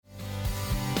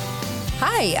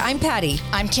Hi, I'm Patty.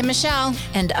 I'm Kim Michelle.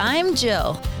 And I'm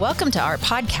Jill. Welcome to our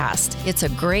podcast. It's a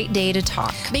great day to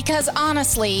talk. Because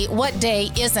honestly, what day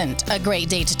isn't a great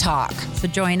day to talk? So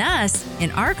join us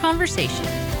in our conversation.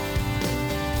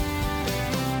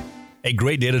 A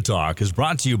Great Day to Talk is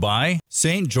brought to you by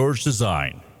St. George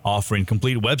Design, offering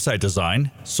complete website design,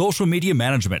 social media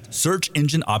management, search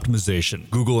engine optimization,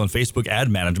 Google and Facebook ad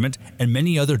management, and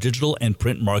many other digital and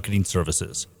print marketing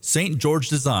services.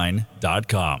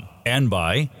 stgeorgedesign.com. And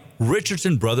by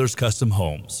Richardson Brothers Custom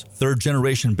Homes,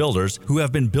 third-generation builders who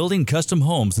have been building custom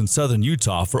homes in southern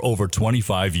Utah for over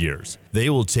 25 years. They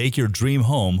will take your dream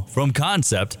home from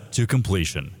concept to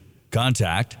completion.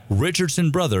 Contact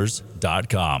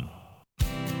richardsonbrothers.com.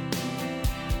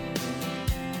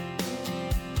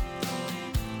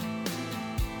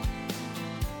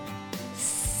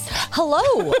 Hello.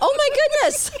 Oh my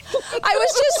goodness.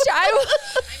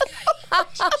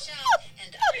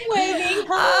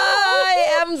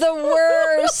 I am the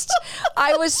worst.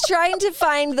 I was trying to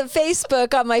find the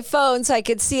Facebook on my phone so I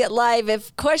could see it live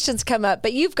if questions come up,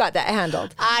 but you've got that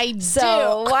handled. I do.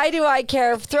 So why do I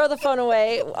care? Throw the phone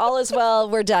away. All is well.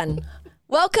 We're done.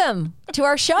 Welcome to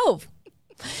our show.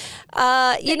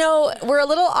 I'm a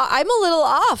little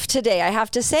off today, I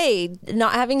have to say,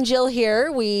 not having Jill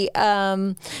here. We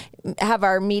have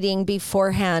our meeting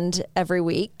beforehand every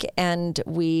week, and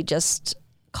we just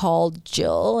called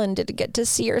Jill and didn't get to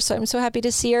see her, so I'm so happy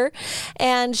to see her.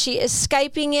 And she is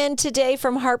Skyping in today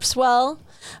from Harpswell,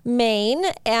 Maine,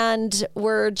 and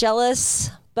we're jealous,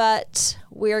 but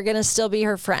we're going to still be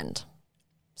her friend.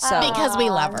 So because we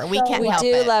love her. We can't help it.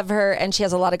 We do love her, and she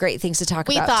has a lot of great things to talk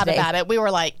about We thought today. about it. We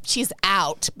were like, she's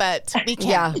out, but we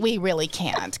can't. We really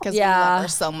can't because we love her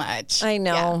so much. I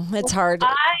know. It's hard.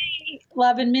 I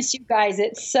love and miss you guys.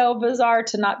 It's so bizarre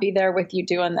to not be there with you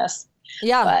doing this.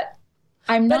 Yeah. But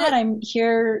I'm not. I'm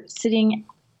here sitting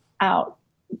out,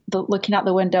 looking out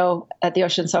the window at the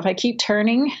ocean. So if I keep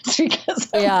turning, it's because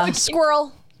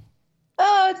Squirrel.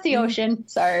 Oh, it's the ocean.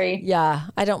 Sorry. Yeah,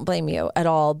 I don't blame you at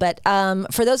all. But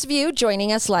for those of you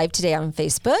joining us live today on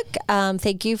Facebook,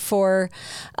 thank you for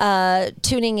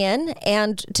tuning in.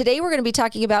 And today we're going to be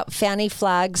talking about Fannie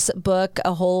Flagg's book,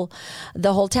 The Whole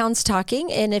Town's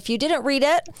Talking. And if you didn't read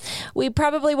it, we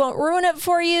probably won't ruin it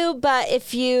for you. But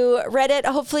if you read it,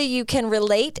 hopefully you can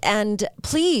relate. And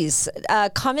please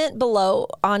comment below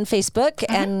on Facebook.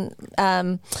 And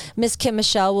Miss Kim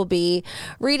Michelle will be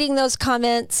reading those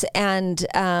comments, and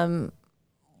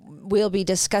we'll be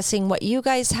discussing what you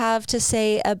guys have to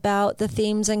say about the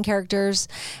themes and characters.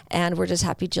 And we're just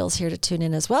happy Jill's here to tune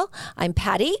in as well. I'm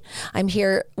Patty. I'm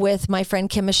here with my friend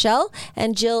Kim Michelle,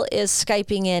 and Jill is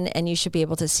Skyping in, and you should be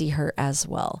able to see her as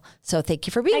well. So thank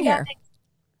you for being here.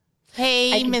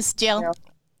 Hey, Miss Jill.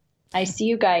 I see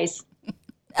you guys.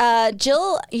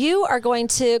 Jill, you are going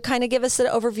to kind of give us an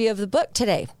overview of the book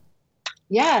today.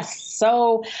 Yes.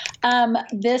 So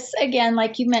this, again,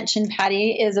 like you mentioned,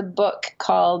 Patty, is a book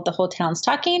called The Whole Town's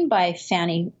Talking by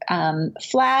Fannie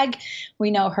Flagg. We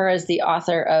know her as the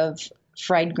author of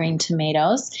Fried Green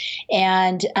Tomatoes.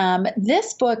 And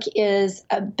this book is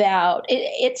about,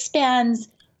 it spans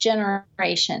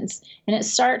generations, and it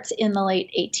starts in the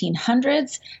late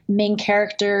 1800s. Main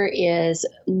character is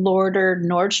Lorder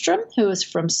Nordstrom, who is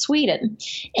from Sweden,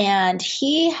 and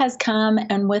he has come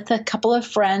and with a couple of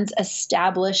friends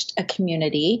established a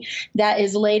community that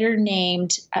is later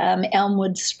named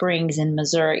Elmwood Springs in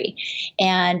Missouri.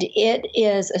 And it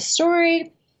is a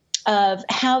story of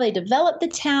how they developed the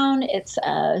town. It's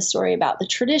a story about the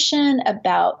tradition,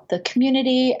 about the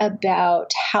community,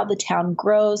 about how the town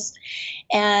grows.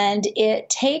 And it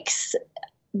takes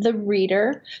the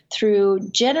reader through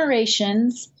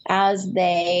generations as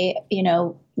they,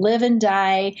 live and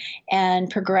die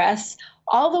and progress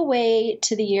all the way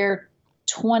to the year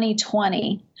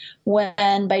 2020,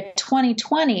 when by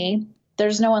 2020,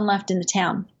 there's no one left in the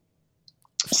town.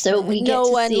 So we get no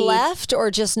to one see left,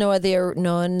 or just none of the originals.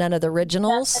 None of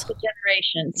the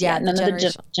generations. Yeah, none of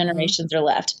the generations are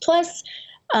left. Plus,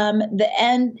 the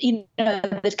end.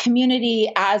 The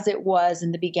community as it was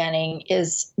in the beginning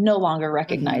is no longer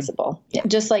recognizable. Yeah.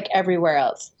 Just like everywhere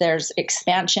else, there's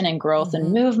expansion and growth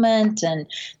and movement, and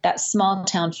that small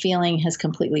town feeling has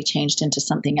completely changed into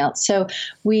something else. So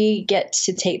we get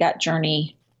to take that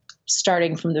journey,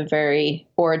 starting from the very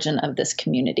origin of this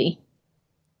community.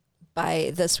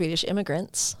 By the Swedish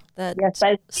immigrants that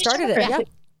started it.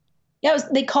 Yeah,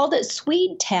 they called it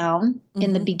Swedetown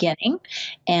in the beginning,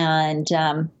 and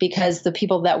because the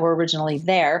people that were originally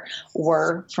there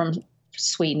were from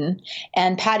Sweden.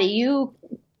 And Patty, you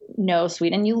know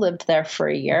Sweden. You lived there for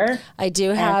a year. I do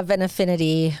have an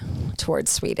affinity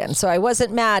towards Sweden. So I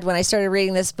wasn't mad when I started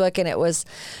reading this book, and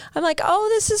I'm like, oh,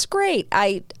 this is great.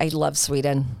 I love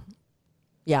Sweden.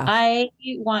 Yeah. I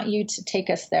want you to take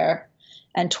us there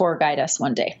and tour guide us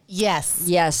one day.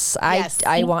 Yes.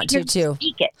 I want to too.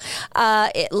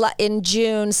 In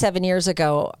June, 7 years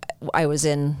ago, I was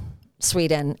in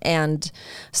Sweden, and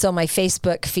so my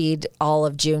Facebook feed all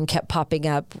of June kept popping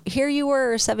up. Here you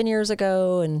were 7 years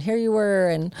ago, and here you were,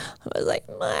 and I was like,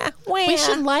 wah. We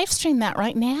should live stream that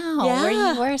right now. Yeah. Where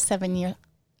you were 7 years.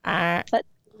 Yeah,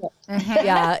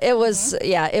 it was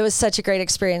such a great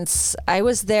experience. I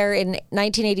was there in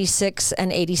 1986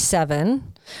 and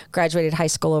 87. Graduated high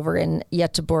school over in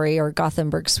Göteborg or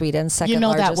Gothenburg, Sweden. Second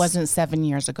largest. That wasn't 7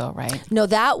 years ago, right? No,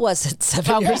 that wasn't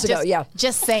 7 years ago. Yeah,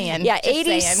 just saying. Yeah, just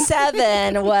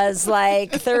 87 was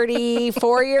like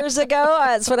 34 years ago.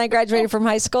 That's when I graduated from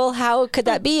high school. How could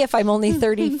that be if I'm only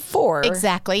 34?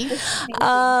 Exactly.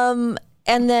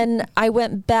 And then I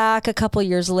went back a couple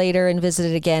years later and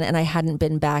visited again, and I hadn't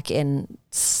been back in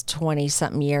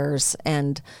 20-something years,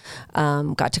 and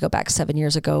got to go back 7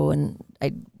 years ago, and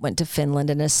I went to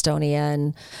Finland and Estonia,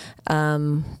 and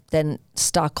then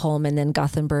Stockholm, and then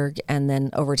Gothenburg, and then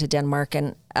over to Denmark.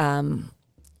 And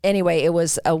anyway, it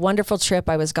was a wonderful trip.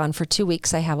 I was gone for 2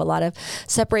 weeks. I have a lot of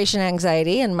separation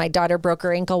anxiety, and my daughter broke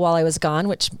her ankle while I was gone,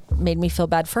 which made me feel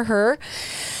bad for her.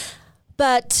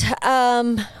 But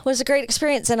was a great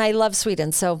experience, and I love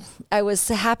Sweden. So I was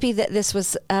happy that this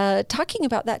was talking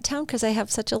about that town, because I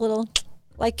have such a little,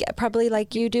 probably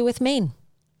like you do with Maine.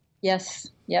 Yes.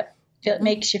 Yep. It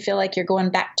makes you feel like you're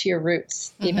going back to your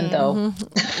roots, even though.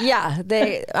 Yeah,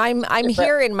 I'm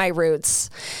here in my roots,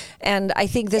 and I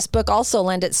think this book also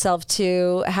lends itself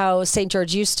to how St.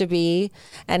 George used to be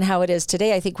and how it is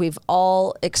today. I think we've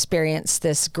all experienced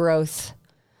this growth,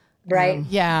 right?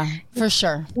 Yeah, for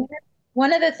sure.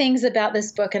 One of the things about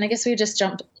this book, and I guess we just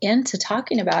jumped into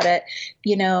talking about it,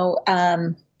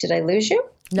 did I lose you?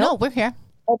 No, we're here.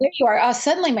 Oh, there you are. Oh,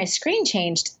 suddenly my screen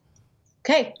changed.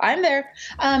 Okay, I'm there.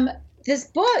 This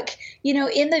book,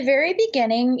 in the very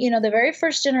beginning, the very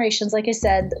first generations, like I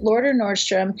said, Lord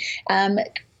Nordstrom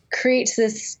creates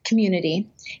this community,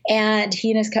 and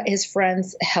he and his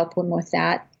friends help him with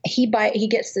that. He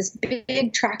gets this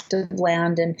big tract of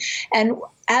land, and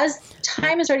as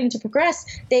time is starting to progress,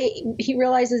 he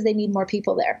realizes they need more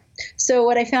people there. So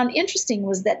what I found interesting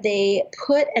was that they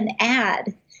put an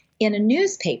ad in a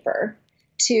newspaper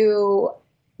to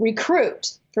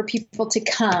recruit for people to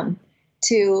come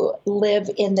to live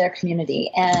in their community.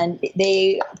 And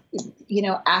they,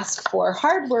 ask for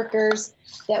hard workers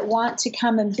that want to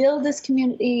come and build this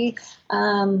community.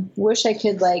 Wish I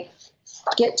could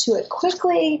get to it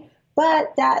quickly,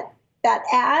 but that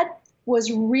ad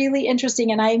was really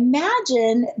interesting. And I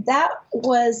imagine that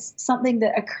was something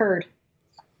that occurred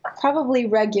probably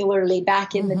regularly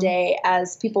back in the day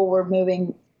as people were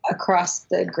moving across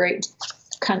the great,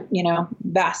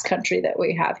 vast country that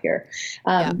we have here.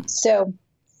 So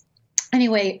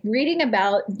anyway, reading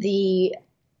about the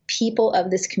people of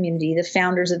this community, the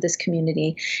founders of this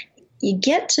community, you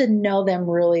get to know them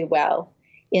really well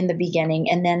in the beginning,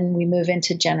 and then we move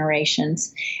into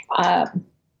generations.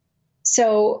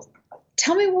 So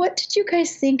tell me, what did you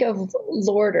guys think of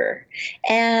Lorder,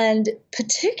 and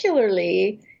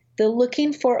particularly the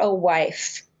looking for a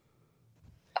wife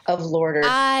of Lorder?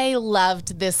 I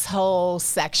loved this whole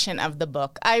section of the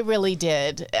book. I really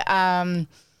did.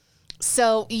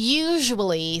 So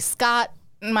usually Scott,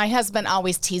 my husband,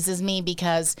 always teases me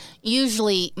because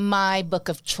usually my book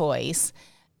of choice,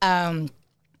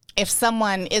 if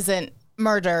someone isn't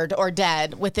murdered or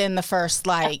dead within the first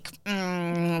 5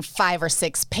 or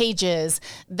 6 pages,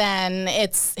 then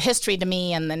it's history to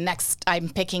me, and I'm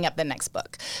picking up the next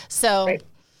book. So right.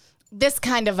 This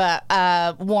kind of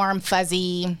a warm,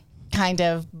 fuzzy kind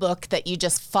of book that you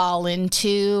just fall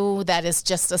into, that is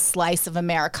just a slice of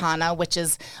Americana, which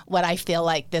is what I feel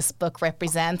like this book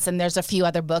represents. And there's a few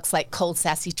other books like Cold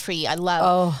Sassy Tree. I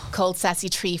love Cold Sassy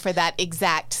Tree for that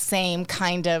exact same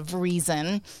kind of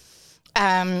reason.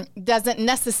 Doesn't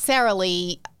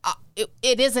necessarily,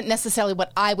 it isn't necessarily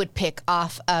what I would pick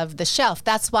off of the shelf.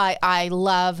 That's why I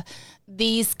love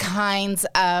these kinds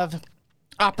of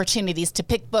opportunities to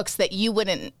pick books that you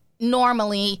wouldn't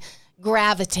normally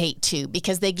gravitate to,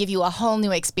 because they give you a whole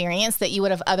new experience that you would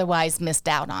have otherwise missed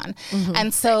out on. Mm-hmm.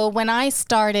 And so when I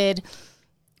started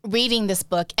reading this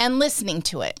book and listening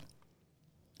to it,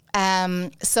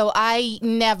 so I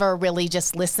never really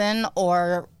just listen,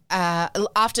 or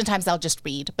oftentimes I'll just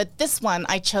read. But this one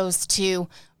I chose to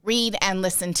read and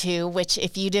listen to, which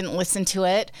if you didn't listen to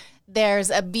it,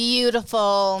 there's a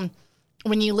beautiful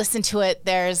when you listen to it,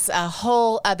 there's a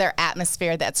whole other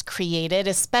atmosphere that's created,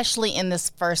 especially in this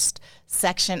first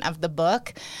section of the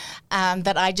book,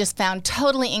 that I just found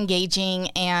totally engaging.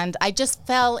 And I just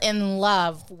fell in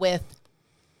love with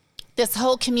this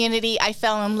whole community. I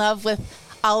fell in love with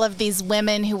all of these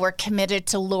women who were committed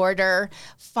to Lorder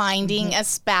finding a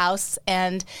spouse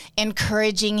and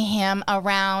encouraging him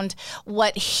around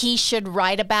what he should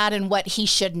write about and what he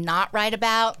should not write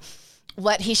about,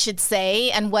 what he should say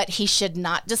and what he should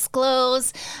not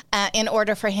disclose, in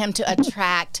order for him to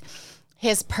attract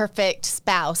his perfect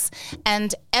spouse.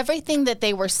 And everything that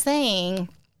they were saying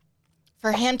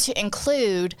for him to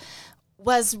include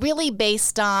was really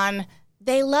based on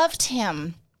they loved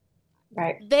him.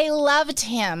 Right. They loved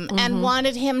him and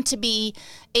wanted him to be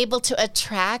able to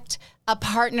attract a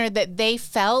partner that they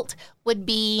felt would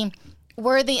be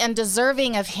worthy and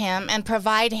deserving of him and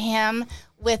provide him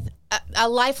with a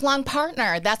lifelong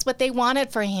partner. That's what they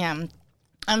wanted for him.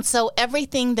 And so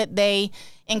everything that they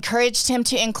encouraged him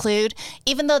to include,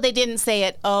 even though they didn't say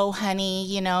it, oh,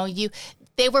 honey,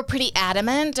 they were pretty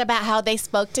adamant about how they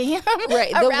spoke to him.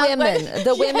 Right.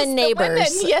 The women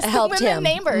neighbors helped him.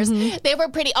 Neighbors. They were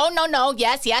pretty, oh, no,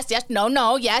 yes,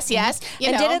 no, yes.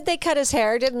 And didn't they cut his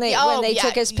hair? Didn't they? When they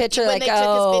took his picture, we're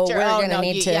going to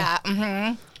need to.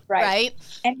 Yeah. Right.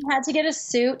 And he had to get a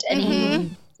suit, and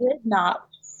he did not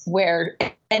wear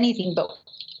anything but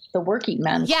the working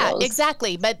men's clothes. Yeah,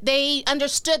 exactly. But they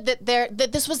understood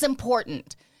that this was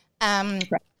important. Right.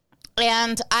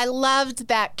 And I loved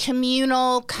that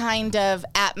communal kind of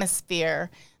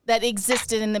atmosphere that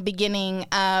existed in the beginning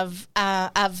of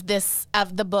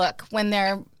the book when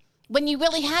you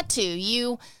really had to.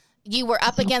 You were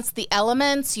up against the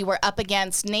elements. You were up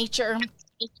against nature.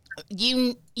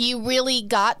 You really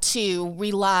got to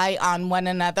rely on one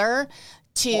another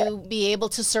to be able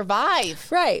to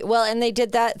survive. Right. Well, and they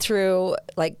did that through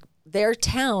their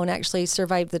town actually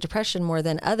survived the Depression more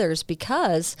than others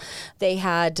because they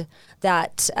had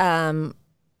that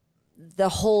the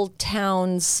whole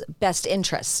town's best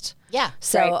interest. Yeah.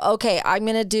 So, okay, I'm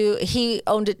going to he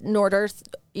owned it, Nordstrom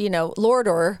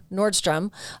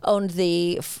owned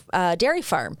the dairy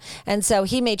farm. And so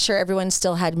he made sure everyone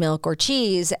still had milk or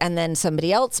cheese. And then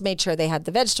somebody else made sure they had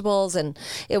the vegetables. And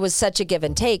it was such a give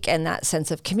and take and that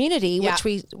sense of community, which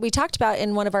we talked about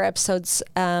in one of our episodes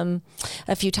a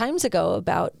few times ago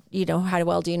about, how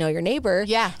well do you know your neighbor?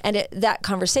 Yeah. And that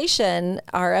conversation,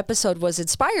 our episode was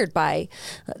inspired by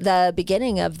the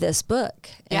beginning of this book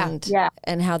and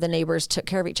how the neighbors took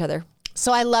care of each other.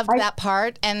 So I loved that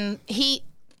part. And he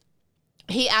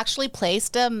actually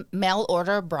placed a mail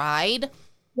order bride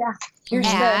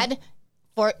ad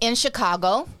in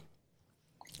Chicago.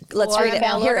 Let's read it.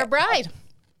 Mail order bride.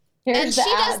 And she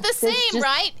does ad. the same,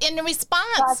 right? In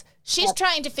response, she's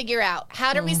trying to figure out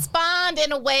how to respond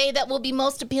in a way that will be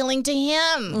most appealing to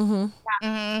him.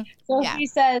 So he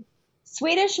says,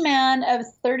 Swedish man of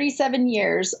 37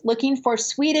 years looking for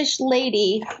Swedish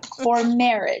lady for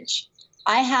marriage.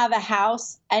 I have a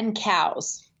house and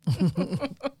cows.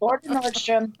 Lord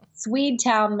Nordstrom,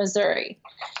 Swedetown, Missouri.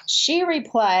 She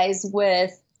replies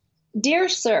with, Dear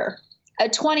Sir, a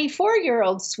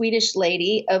 24-year-old Swedish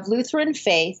lady of Lutheran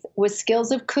faith with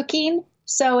skills of cooking,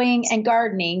 sewing, and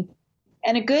gardening,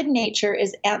 and a good nature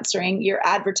is answering your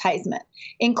advertisement.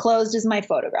 Enclosed is my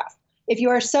photograph. If you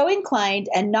are so inclined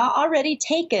and not already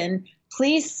taken,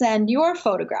 please send your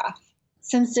photograph.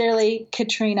 Sincerely,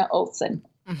 Katrina Olson.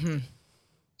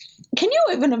 Can you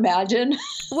even imagine?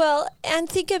 Well, and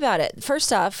think about it.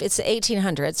 First off, it's the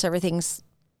 1800s. So everything's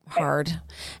hard.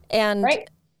 And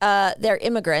they're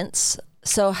immigrants.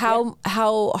 So how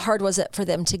hard was it for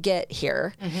them to get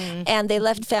here? And they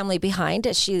left family behind.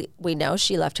 As we know,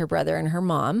 she left her brother and her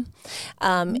mom.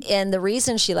 And the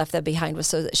reason she left them behind was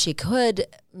so that she could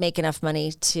make enough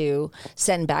money to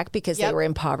send back because they were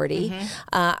in poverty.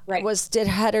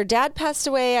 Had her dad passed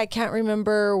away? I can't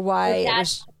remember why.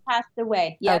 Passed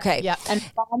away. Yep. Okay. Yep. And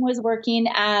mom was working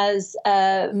as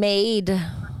a maid,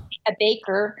 a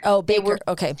baker. Oh, baker. They were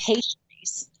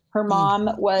pastries. Her mom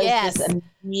was this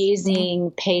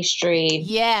amazing pastry.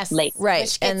 lady. Right.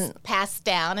 Which gets passed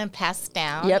down.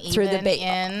 Yep. Through the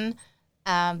in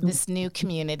this new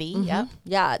community. Yep.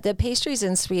 Yeah. The pastries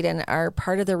in Sweden are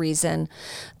part of the reason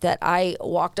that I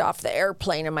walked off the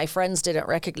airplane and my friends didn't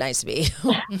recognize me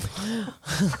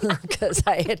because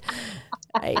I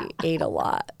ate a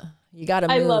lot. You got to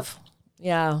move.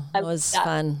 Yeah, that was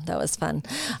fun. That was fun.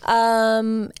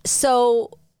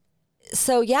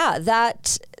 So yeah,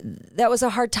 that was a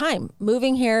hard time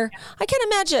moving here. I can't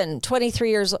imagine 23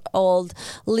 years old,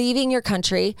 leaving your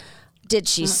country. Did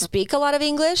she speak a lot of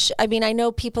English? I mean, I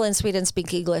know people in Sweden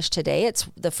speak English today. It's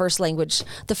the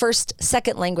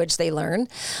second language they learn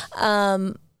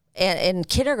in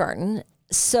kindergarten.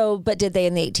 So, but did they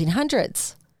in the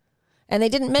 1800s? And they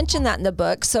didn't mention that in the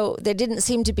book. So there didn't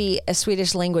seem to be a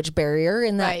Swedish language barrier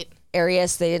in that area.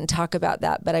 So they didn't talk about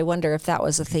that. But I wonder if that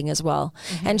was a thing as well.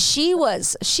 Mm-hmm. And she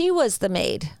was the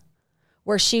maid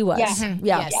where she was. Yeah. Mm-hmm.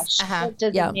 Yeah. Yes.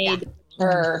 The maid,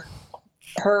 her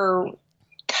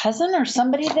cousin or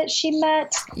somebody that she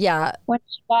met when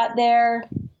she got there.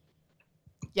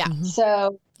 Yeah.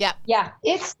 So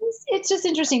it's just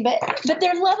interesting, but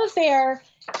their love affair,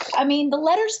 I mean, the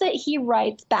letters that he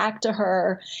writes back to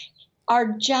her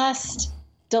are just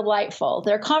delightful.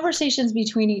 Their conversations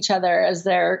between each other as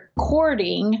they're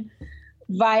courting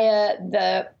via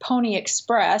the Pony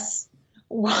Express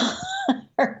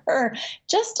are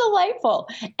just delightful.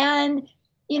 And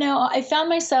I found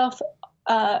myself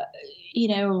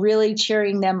really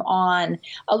cheering them on,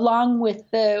 along with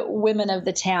the women of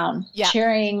the town,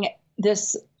 cheering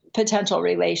this potential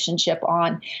relationship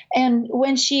on. And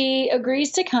when she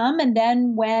agrees to come, and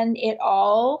then when it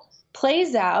all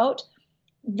plays out,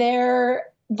 their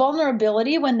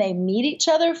vulnerability when they meet each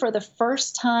other for the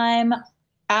first time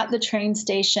at the train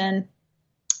station,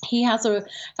 he has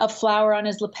a flower on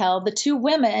his lapel. The two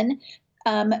women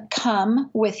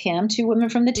come with him, two women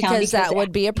from the town. Because that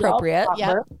would be appropriate.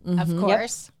 Yep, of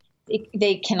course. Yep.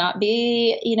 They cannot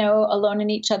be, alone in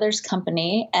each other's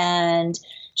company. And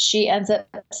she ends up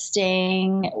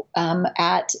staying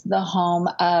at the home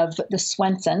of the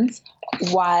Swensons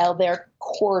while they're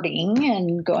courting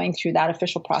and going through that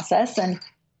official process. And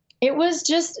it was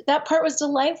just, that part was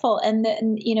delightful. And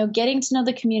then, getting to know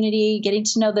the community, getting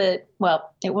to know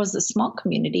it was a small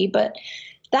community, but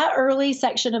that early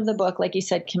section of the book, like you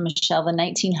said, Kim Michelle, the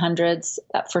 1900s,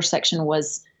 that first section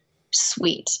was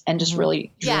sweet and just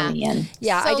really drew me in.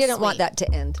 Yeah, so I didn't want sweet. that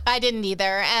to end. I didn't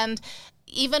either. And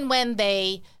even when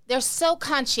they're so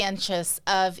conscientious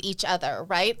of each other,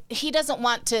 right? He doesn't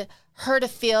want her to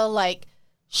feel like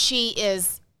she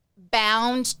is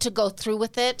bound to go through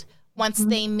with it once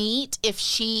they meet if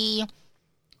she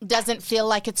doesn't feel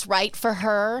like it's right for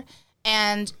her.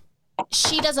 And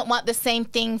she doesn't want the same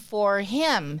thing for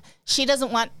him. She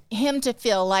doesn't want him to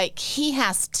feel like he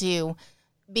has to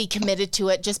be committed to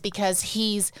it just because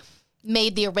he's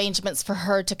made the arrangements for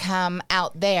her to come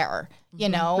out there,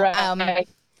 Right.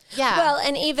 Yeah. Well,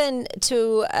 and even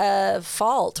to a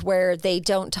fault where they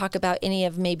don't talk about any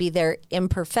of maybe their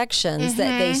imperfections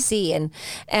that they see. And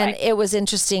it was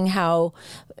interesting how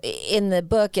in the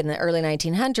book in the early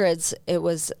 1900s, it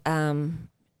was,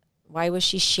 why was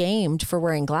she shamed for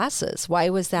wearing glasses? Why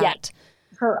was that?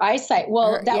 Yeah. Her eyesight.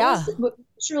 Well,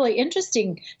 was really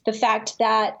interesting. The fact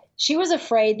that she was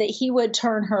afraid that he would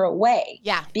turn her away.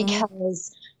 Yeah.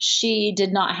 Because she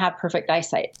did not have perfect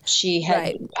eyesight. She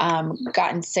had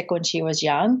gotten sick when she was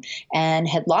young and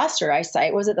had lost her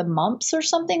eyesight. Was it the mumps or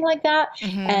something like that?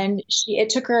 Mm-hmm. And it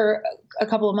took her a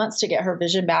couple of months to get her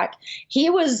vision back. He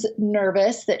was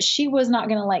nervous that she was not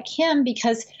going to like him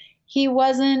because he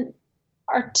wasn't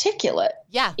articulate.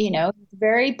 Yeah.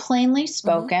 Very plainly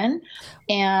spoken.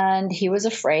 And he was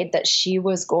afraid that she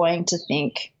was going to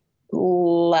think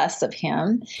less of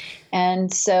him.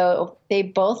 And so they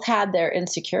both had their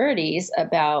insecurities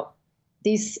about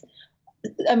these.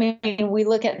 I mean, we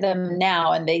look at them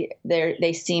now and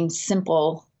they seem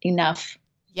simple enough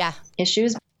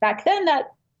issues. Back then,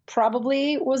 that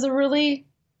probably was a really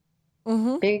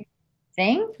big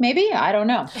thing. Maybe. I don't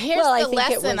know. Here's the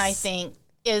lesson, I think,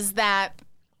 is that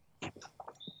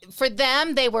for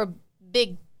them, they were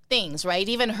big things, right?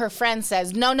 Even her friend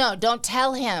says, no, don't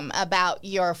tell him about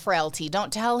your frailty.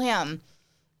 Don't tell him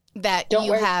that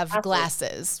you have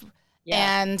glasses.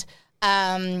 Yeah.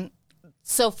 And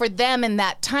so for them in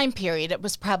that time period, it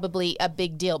was probably a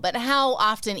big deal. But how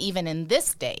often, even in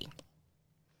this day,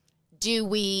 do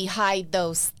we hide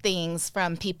those things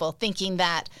from people, thinking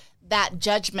that that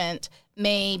judgment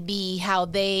may be how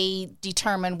they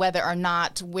determine whether or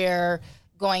not we're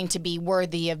going to be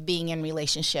worthy of being in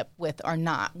relationship with or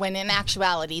not, when in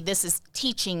actuality, this is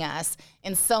teaching us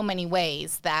in so many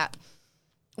ways that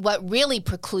what really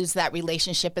precludes that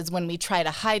relationship is when we try to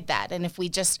hide that. And if we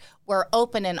just were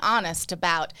open and honest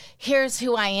about, here's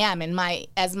who I am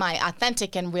as my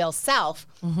authentic and real self,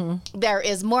 there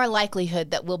is more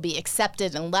likelihood that we'll be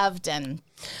accepted and loved and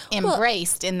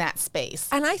embraced in that space.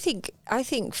 And I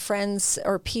think friends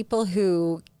or people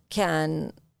who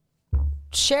can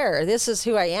share, this is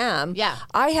who I am. Yeah.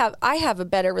 I have a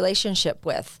better relationship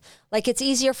with. Like, it's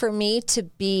easier for me to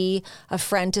be a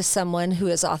friend to someone who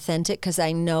is authentic because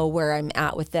I know where I'm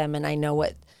at with them and I know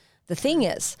what the thing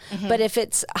is. But if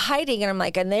it's hiding and I'm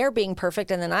like, and they're being perfect,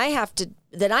 and then I have to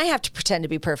pretend to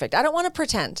be perfect. I don't want to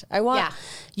pretend. I want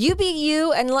you be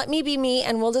you and let me be me,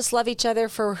 and we'll just love each other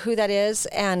for who that is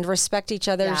and respect each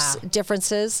other's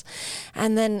differences.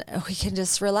 And then we can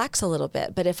just relax a little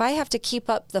bit. But if I have to keep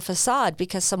up the facade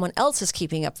because someone else is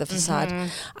keeping up the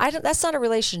facade, that's not a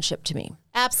relationship to me.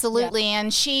 Absolutely.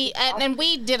 And and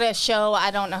we did a show,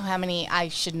 I don't know how many, I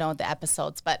should know the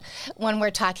episodes, but when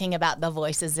we're talking about the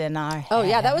voices in our head. Oh,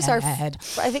 yeah, that was our,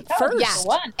 I think, first.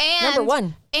 Yeah. Number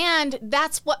one. And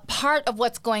that's what part of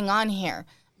what's going on here,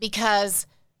 because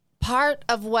part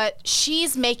of what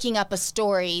she's making up a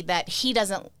story that he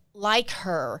doesn't like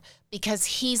her because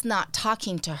he's not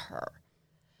talking to her.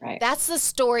 Right. That's the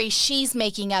story she's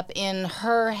making up in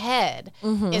her head,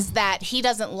 is that he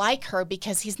doesn't like her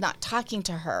because he's not talking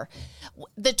to her.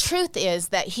 The truth is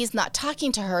that he's not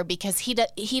talking to her because he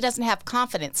doesn't have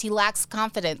confidence. He lacks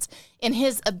confidence in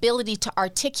his ability to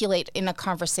articulate in a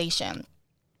conversation.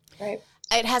 Right.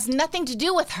 It has nothing to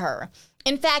do with her.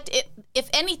 In fact, if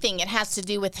anything, it has to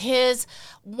do with his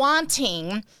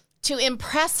wanting to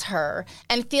impress her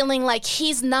and feeling like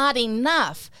he's not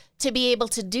enough to be able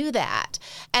to do that.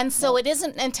 And so it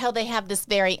isn't until they have this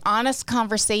very honest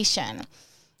conversation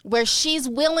where she's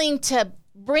willing to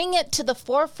bring it to the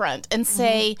forefront and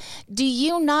say, do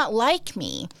you not like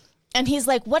me? And he's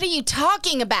like, what are you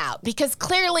talking about? Because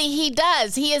clearly he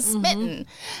does. He is smitten.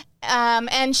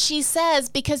 And she says,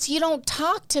 because you don't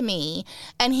talk to me.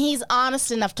 And he's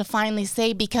honest enough to finally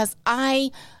say, because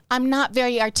I'm not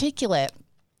very articulate.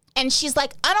 And she's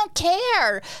like, I don't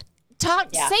care.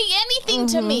 Say anything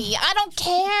to me. I don't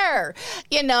care.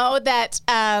 You know, that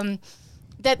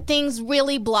things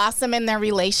really blossom in their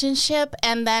relationship.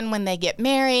 And then when they get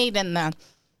married and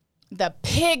the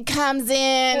pig comes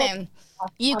in and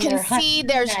you can see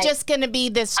there's just going to be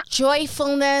this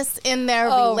joyfulness in their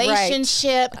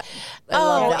relationship.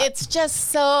 Right. It's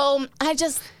just so, I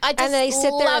just and they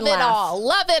sit there love and it laugh. all.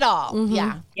 Love it all.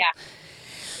 Yeah.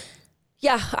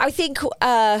 Yeah, I think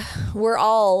we're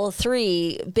all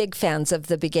three big fans of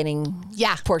the beginning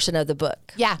portion of the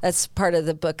book. Yeah. That's part of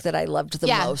the book that I loved the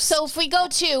most. So if we go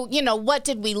to, what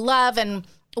did we love and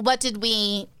what did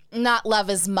we not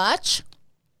love as much?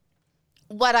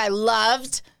 What I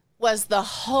loved was the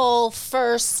whole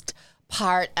first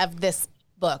part of this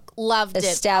book. Loved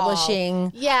Establishing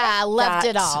it all. Yeah, loved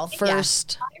it all.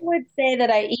 First. I would say that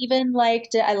I even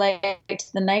liked it. I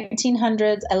liked the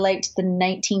 1900s. I liked the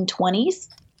 1920s.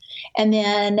 And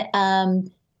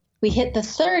then we hit the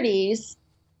 30s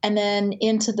and then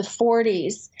into the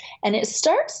 40s. And it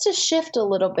starts to shift a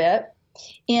little bit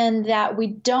in that we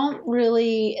don't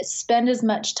really spend as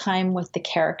much time with the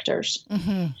characters.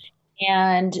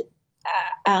 And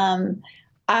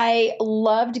I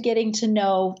loved getting to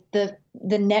know the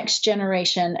next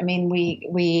generation. I mean,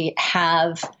 we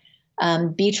have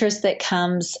Beatrice that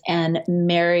comes and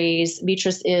marries.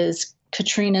 Beatrice is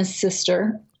Katrina's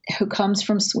sister who comes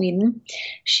from Sweden.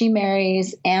 She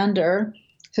marries Ander,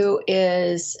 who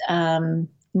is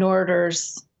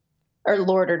Lorder's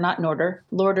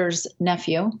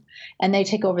nephew, and they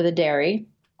take over the dairy.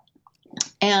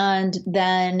 And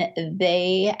then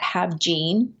they have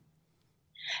Jean.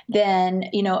 Then,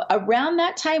 around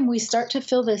that time, we start to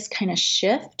feel this kind of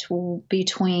shift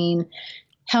between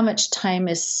how much time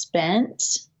is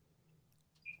spent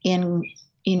in,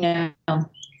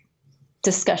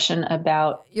 discussion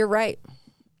about. You're right.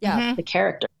 Yeah. The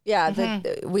character. Yeah.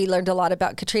 We learned a lot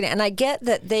about Katrina. And I get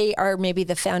that they are maybe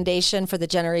the foundation for the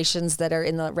generations that are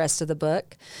in the rest of the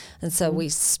book. And so we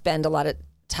spend a lot of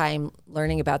time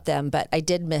learning about them. But I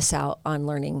did miss out on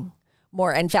learning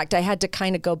more. In fact, I had to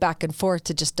kind of go back and forth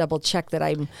to just double check that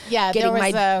I'm getting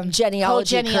my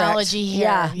genealogy correct.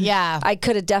 Here. Yeah. I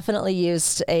could have definitely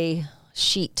used a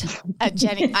sheet.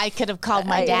 I could have called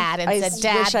my dad and said,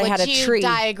 Dad, would you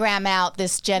diagram out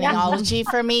this genealogy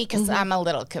for me? Because I'm a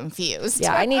little confused.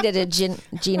 Yeah, I needed a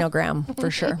genogram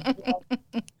for sure.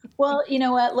 Well, you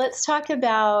know what? Let's talk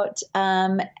about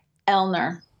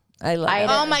Eleanor. I love it.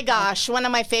 Oh my gosh, one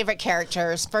of my favorite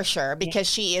characters for sure, because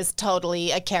she is totally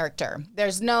a character.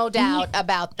 There's no doubt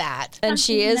about that. And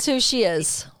she is who she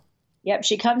is. Yep,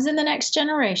 she comes in the next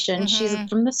generation. She's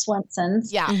from the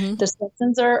Swensons. Yeah. The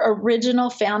Swensons are original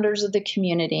founders of the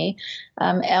community.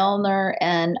 Eleanor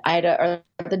and Ida are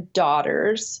the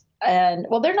daughters. And,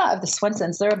 well, they're not of the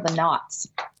Swensons. They're of the Knotts.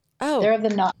 Oh. They're of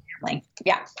the Knott family.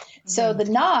 Yeah. So the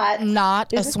Knott.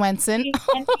 Not a Swenson.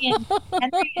 Henry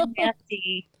and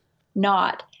Nancy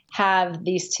Knott have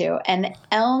these two. And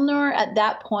Eleanor at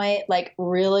that point,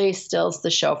 really steals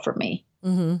the show for me.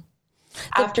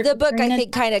 After the book, I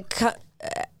think, kind of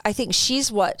I think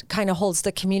she's what kind of holds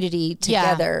the community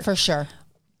together. Yeah, for sure.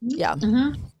 Yeah.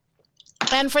 Mm-hmm.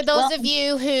 And for those of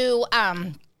you who,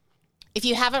 if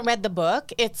you haven't read the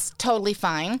book, it's totally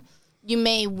fine. You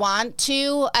may want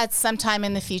to at some time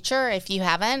in the future if you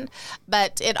haven't,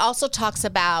 but it also talks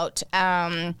about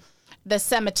the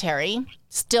cemetery,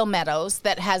 Still Meadows,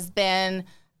 that has been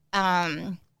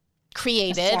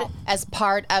created as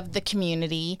part of the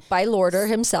community. By Lorder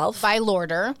himself. By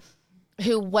Lorder,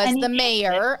 who was the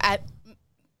mayor,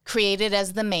 created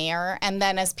as the mayor, and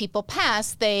then as people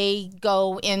pass, they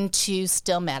go into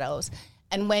Still Meadows.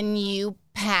 And when you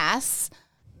pass,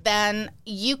 then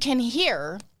you can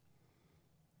hear,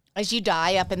 as you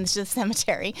die up into the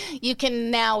cemetery, you can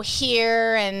now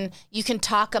hear and you can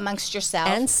talk amongst yourself.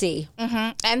 And see.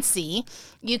 Mm-hmm. And see.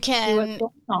 You See can, what's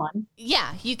going on.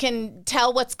 yeah, you can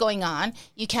tell what's going on.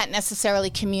 You can't necessarily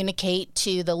communicate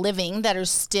to the living that are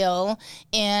still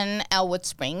in Elwood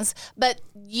Springs, but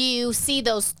you see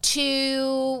those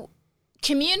two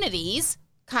communities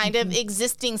kind of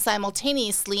existing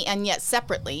simultaneously and yet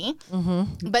separately,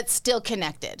 but still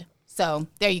connected. So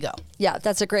there you go. Yeah,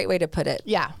 that's a great way to put it.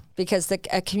 Yeah. Because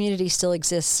a community still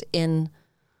exists in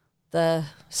the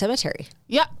cemetery.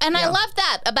 Yeah, and I love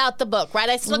that about the book, right?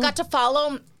 I still got to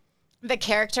follow the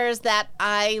characters that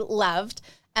I loved,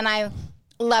 and I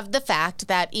loved the fact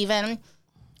that even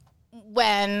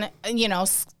when, you know,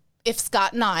 if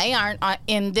Scott and I aren't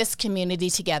in this community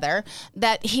together,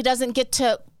 that he doesn't get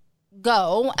to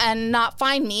go and not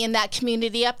find me in that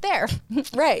community up there.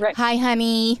 Right. Hi,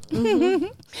 honey.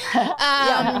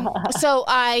 So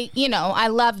I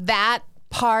love that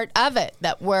part of it,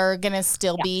 that we're going to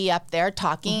still be up there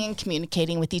talking and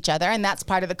communicating with each other. And that's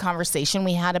part of the conversation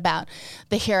we had about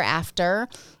the hereafter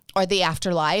or the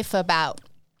afterlife, about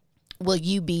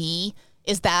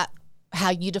is that how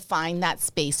you define that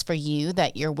space for you,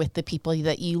 that you're with the people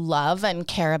that you love and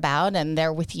care about and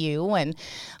they're with you, and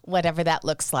whatever that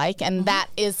looks like. And that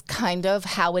is kind of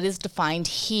how it is defined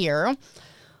here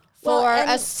for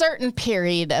a certain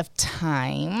period of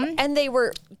time. And they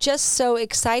were just so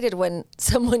excited when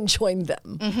someone joined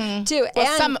them, too.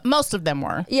 Well, And most of them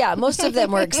were. yeah, most of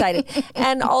them were excited.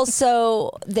 And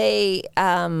also they,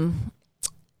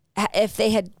 if they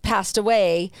had passed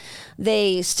away,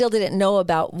 they still didn't know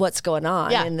about what's going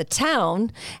on in the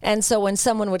town. And so when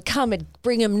someone would come and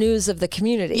bring them news of the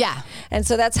community. Yeah. And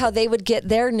so that's how they would get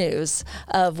their news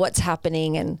of what's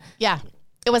happening. And Yeah.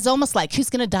 It was almost like, who's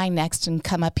going to die next and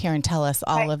come up here and tell us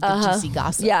all of the juicy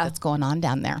gossip that's going on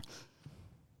down there.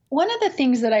 One of the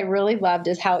things that I really loved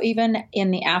is how even in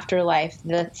the afterlife,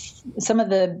 some of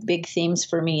the big themes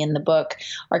for me in the book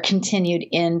are continued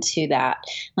into that.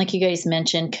 Like you guys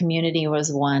mentioned, community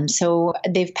was one. So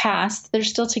they've passed, they're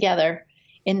still together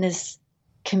in this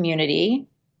community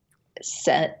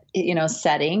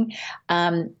setting.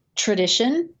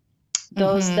 Tradition,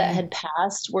 those that had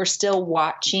passed were still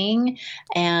watching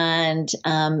and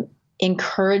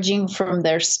encouraging from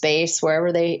their space,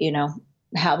 wherever they,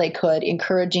 how they could,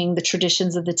 encouraging the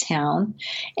traditions of the town.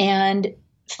 And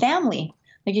family,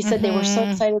 like you said, they were so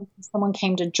excited when someone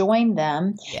came to join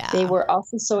them. Yeah. They were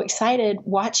also so excited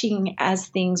watching as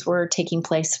things were taking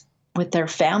place with their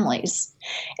families.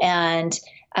 And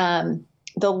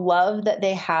the love that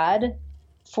they had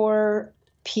for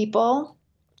people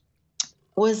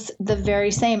was the very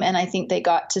same. And I think they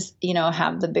got to,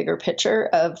 have the bigger picture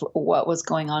of what was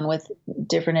going on with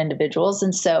different individuals.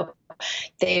 And so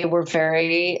they were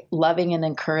very loving and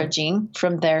encouraging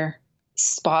from their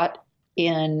spot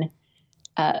in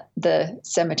the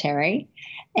cemetery.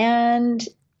 And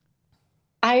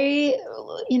I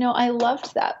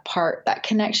loved that part. That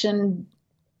connection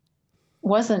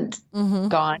wasn't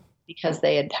gone because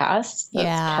they had passed.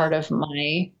 That's part of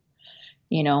my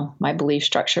my belief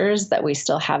structures, that we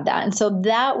still have that. And so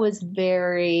that was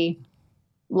very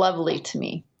lovely to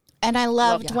me. And I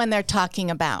loved when they're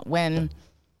talking about when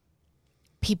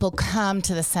people come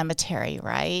to the cemetery,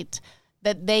 right?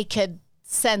 That they could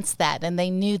sense that, and they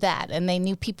knew that, and they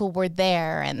knew people were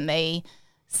there, and they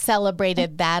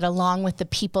celebrated that along with the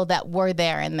people that were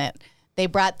there, and that they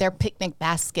brought their picnic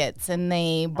baskets, and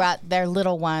they brought their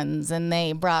little ones, and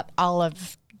they brought all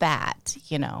of that,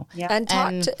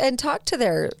 and talk to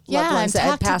their loved ones that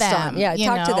had passed on. Yeah,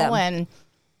 talk to them. And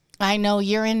I know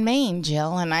you're in Maine,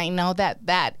 Jill, and I know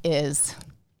that is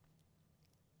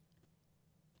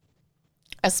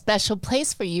a special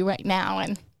place for you right now,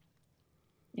 and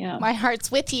my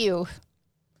heart's with you.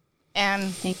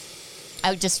 And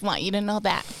I just want you to know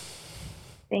that.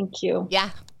 Thank you.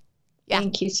 Yeah.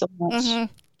 Thank you so much.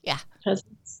 Yeah. Because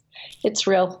it's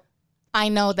real. I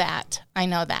know that.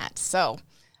 So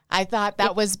I thought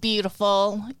that was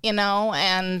beautiful,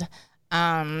 and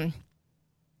even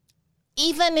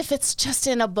if it's just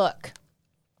in a book.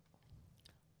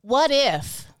 What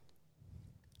if?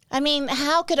 I mean,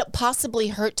 how could it possibly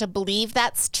hurt to believe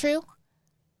that's true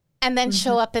and then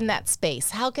show up in that space?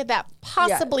 How could that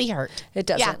possibly hurt? It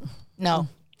doesn't. Yeah. No,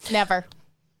 never.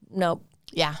 Nope.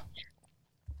 Yeah.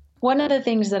 One of the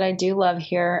things that I do love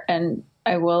here, and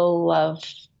I will love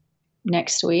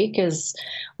next week, is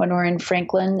when we're in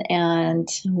Franklin and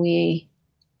we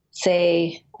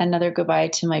say another goodbye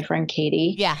to my friend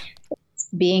Katie. Yeah.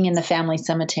 Being in the family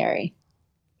cemetery.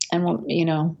 And, you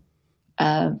know,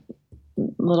 a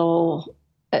little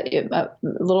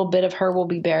bit of her will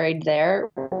be buried there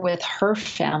with her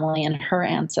family and her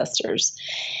ancestors.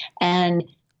 And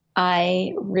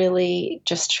I really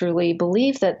just truly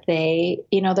believe that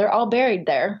they're all buried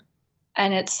there.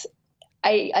 And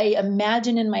I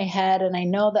imagine in my head, and I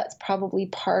know that's probably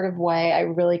part of why I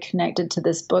really connected to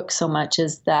this book so much,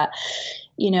 is that,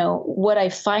 you know, what I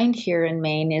find here in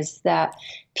Maine is that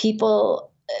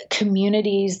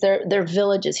communities, they're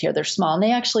villages here. They're small, and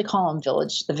they actually call them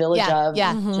the village of,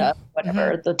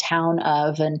 whatever, the town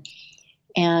of,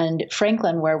 and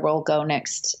Franklin, where we'll go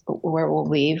next, where we'll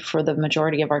leave for the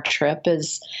majority of our trip,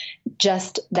 is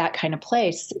just that kind of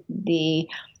place. The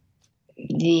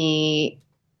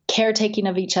caretaking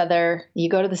of each other. You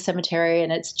go to the cemetery,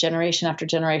 and it's generation after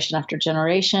generation after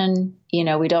generation. You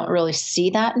know, we don't really see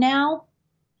that now,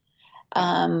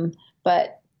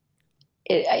 but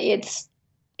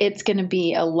it's going to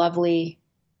be a lovely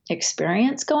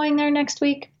experience going there next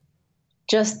week,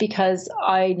 just because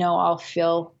I know I'll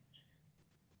feel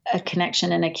a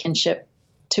connection and a kinship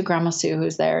to Grandma Sue,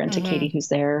 who's there, and to Katie, who's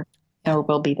there, or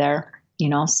will be there, you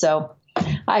know. So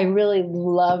I really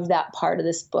love that part of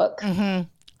this book. Mm-hmm.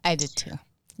 I did too.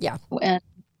 Yeah. And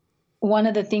one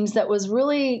of the things that was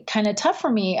really kind of tough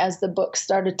for me as the book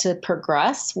started to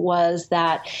progress was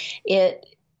that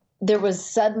there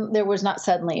was not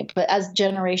suddenly, but as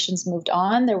generations moved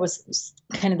on, there was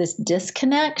kind of this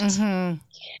disconnect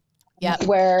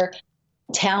where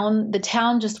the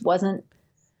town just wasn't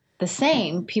the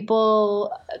same.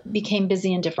 People became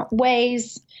busy in different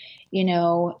ways. You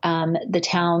know, the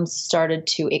town started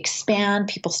to expand.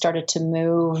 People started to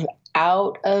move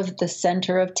out of the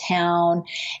center of town,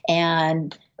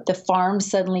 and the farms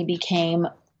suddenly became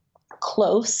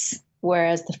close,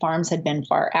 whereas the farms had been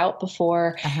far out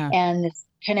before. And this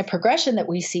kind of progression that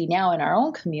we see now in our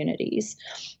own communities.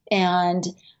 And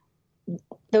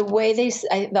the way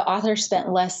the author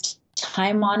spent less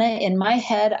time on it, in my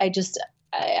head, I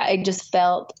just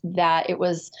felt that it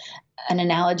was an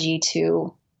analogy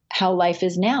to how life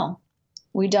is now.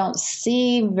 We don't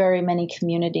see very many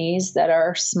communities that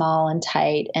are small and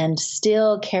tight and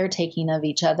still caretaking of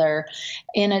each other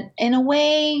in a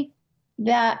way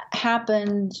that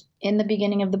happened in the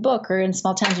beginning of the book, or in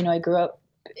small towns. You know, I grew up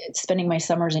spending my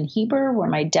summers in Heber, where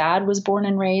my dad was born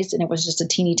and raised, and it was just a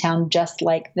teeny town just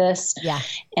like this. Yeah.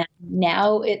 And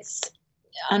now it's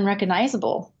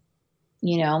unrecognizable,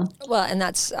 you know? Well, and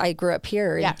I grew up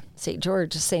here in St.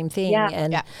 George, same thing. Yeah.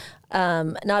 And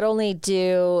not only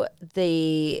do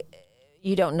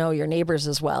you don't know your neighbors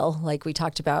as well, like we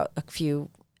talked about a few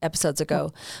episodes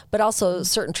ago, but also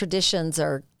certain traditions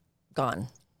are gone.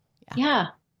 Yeah.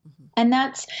 And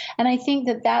I think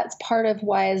that that's part of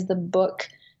why, as the book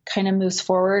kind of moves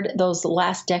forward, those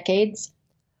last decades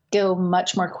go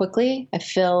much more quickly. I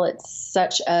feel it's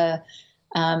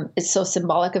it's so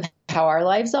symbolic of how our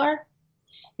lives are,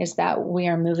 is that we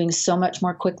are moving so much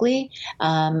more quickly.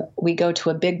 We go to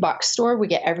a big box store, we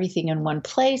get everything in one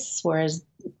place, whereas,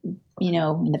 you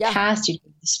know, in the past, you go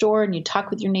to the store and you talk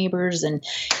with your neighbors, and,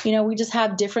 you know, we just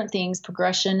have different things,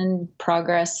 progression and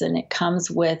progress, and it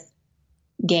comes with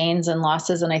gains and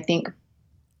losses. And I think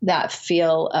that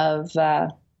feel of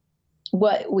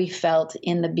what we felt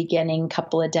in the beginning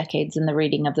couple of decades in the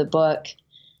reading of the book,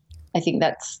 I think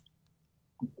that's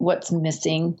what's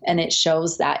missing. And it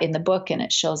shows that in the book, and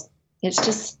it's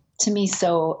just, to me,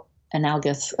 so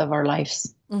analogous of our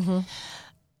lives. Mm-hmm.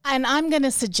 And I'm going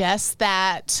to suggest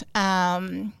that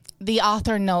the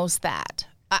author knows that.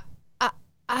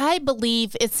 I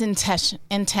believe it's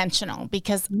intentional,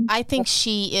 because I think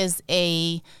she is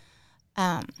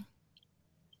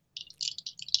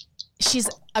she's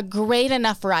a great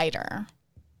enough writer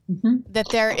that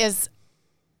there is,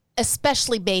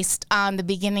 especially based on the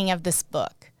beginning of this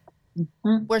book,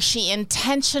 where she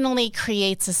intentionally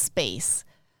creates a space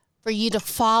for you to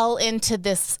fall into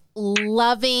this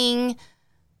loving,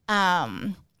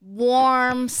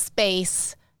 warm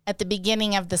space at the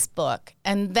beginning of this book.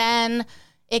 And then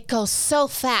it goes so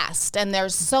fast and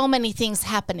there's so many things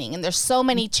happening and there's so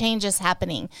many changes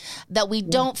happening that we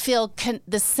don't feel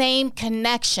the same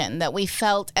connection that we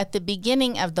felt at the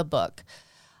beginning of the book.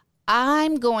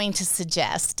 I'm going to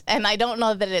suggest, and I don't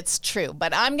know that it's true,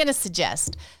 but I'm going to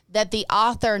suggest that the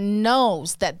author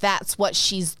knows that that's what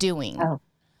she's doing,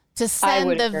 to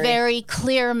send the very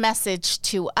clear message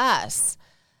to us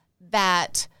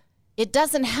that it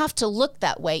doesn't have to look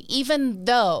that way, even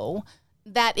though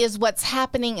that is what's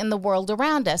happening in the world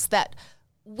around us, that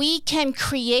we can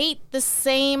create the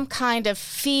same kind of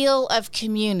feel of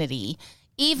community,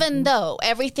 even though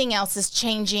everything else is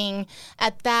changing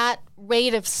at that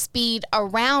rate of speed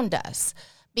around us,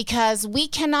 because we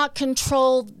cannot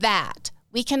control that.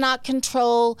 We cannot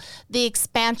control the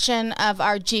expansion of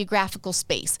our geographical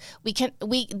space.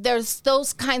 There's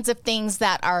those kinds of things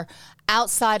that are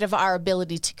outside of our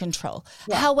ability to control.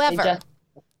 Yeah, however,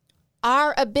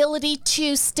 our ability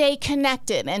to stay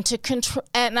connected and to control,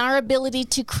 and our ability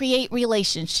to create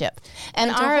relationship,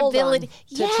 and our ability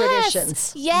to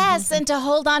traditions, and to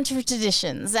hold on to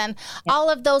traditions, and all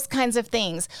of those kinds of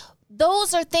things.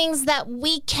 Those are things that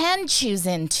we can choose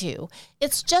into.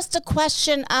 It's just a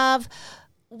question of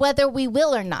whether we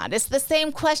will or not. It's the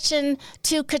same question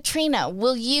to Katrina.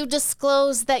 Will you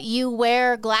disclose that you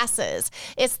wear glasses?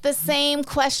 It's the same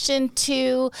question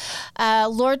to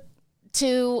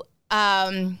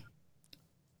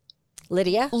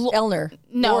Lydia Elner.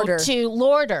 No, Lorder. to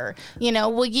Lorder. You know,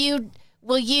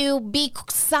 will you be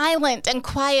silent and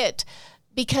quiet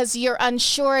because you're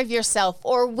unsure of yourself,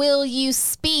 or will you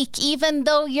speak even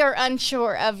though you're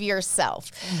unsure of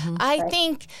yourself? I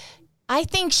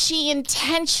think she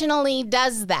intentionally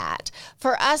does that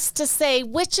for us to say,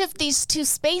 which of these two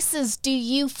spaces do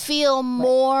you feel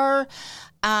more,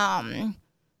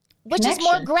 which is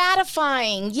more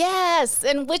gratifying? Yes.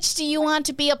 And which do you want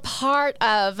to be a part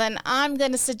of? And I'm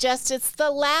going to suggest it's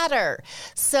the latter.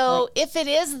 So if it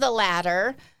is the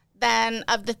latter, then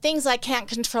of the things I can't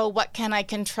control, what can I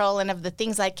control? And of the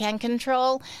things I can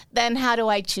control, then how do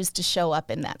I choose to show up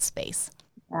in that space?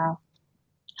 Wow.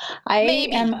 I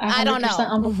am 100%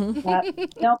 on board with that.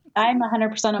 No, I'm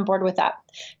 100% on board with that,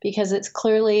 because it's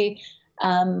clearly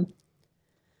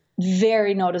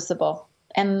very noticeable.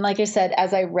 And like I said,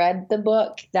 as I read the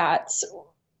book, I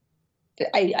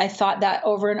thought that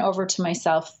over and over to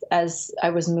myself as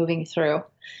I was moving through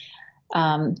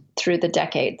the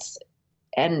decades.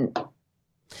 And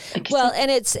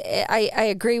I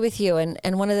agree with you.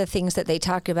 And one of the things that they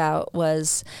talk about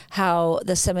was how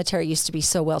the cemetery used to be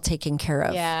so well taken care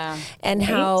of. Yeah. And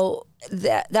how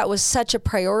that was such a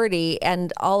priority,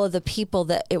 and all of the people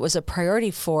that it was a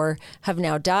priority for have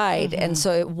now died. And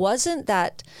so it wasn't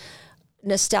that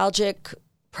nostalgic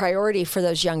priority for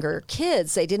those younger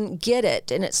kids. They didn't get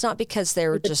it. And it's not because they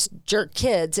were just jerk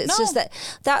kids. It's just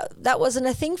that wasn't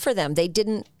a thing for them. They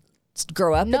didn't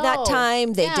grow up at that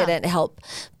time. They didn't help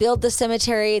build the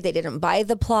cemetery. They didn't buy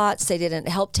the plots. They didn't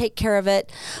help take care of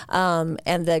it.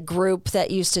 And the group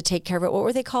that used to take care of it, what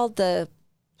were they called? The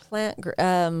plant,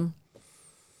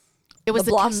 it was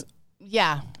the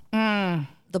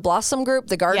blossom group,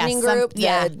 the gardening group,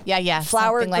 the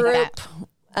flower something group. Like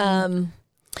that.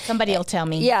 Somebody will tell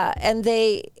me. Yeah. And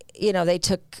they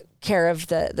took care of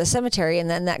the cemetery, and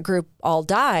then that group all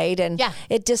died, and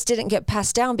it just didn't get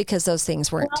passed down because those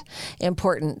things weren't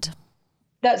important.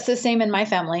 That's the same in my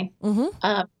family.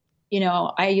 I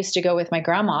used to go with my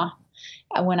grandma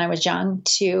when I was young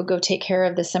to go take care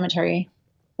of the cemetery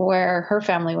where her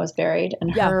family was buried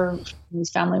and her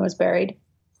family was buried.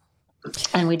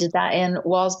 And we did that in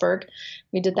Walsburg.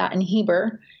 We did that in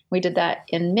Heber. We did that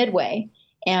in Midway.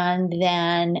 And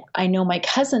then I know my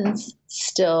cousins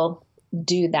still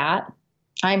do that.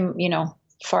 I'm,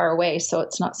 far away, so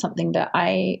it's not something that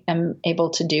I am able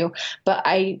to do. But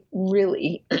I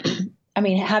really,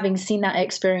 having seen that,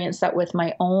 experience that with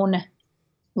my own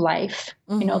life,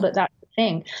 that's the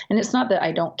thing. And it's not that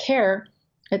I don't care.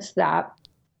 It's that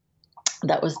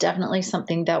was definitely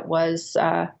something that was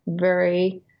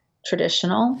very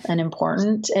traditional and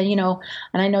important. And,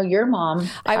 and I know your mom.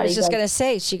 I was just going to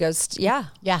say, she goes,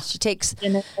 she takes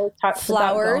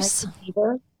flowers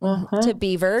to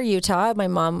Beaver, Utah. My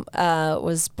mom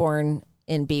was born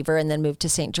in Beaver and then moved to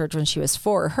St. George when she was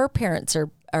 4. Her parents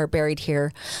are buried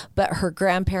here, but her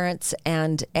grandparents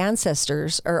and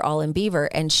ancestors are all in Beaver,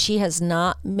 and she has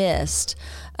not missed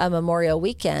a Memorial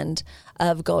weekend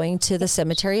of going to the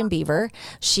cemetery in Beaver.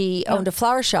 She owned a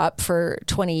flower shop for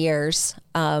 20 years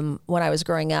when I was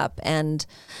growing up, and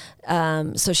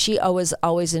so she was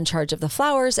always in charge of the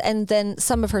flowers, and then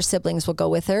some of her siblings will go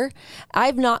with her.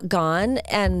 I've not gone,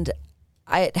 and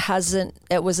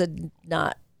it was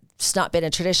not just not been a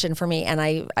tradition for me, and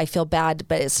I feel bad,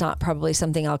 but it's not probably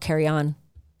something I'll carry on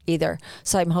either.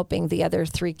 So I'm hoping the other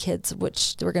 3 kids,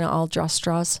 which we're going to all draw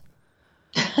straws.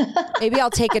 Maybe I'll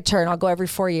take a turn. I'll go every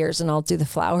 4 years and I'll do the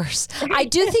flowers. I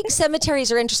do think cemeteries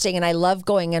are interesting, and I love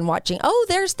going and watching. Oh,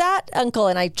 there's that uncle,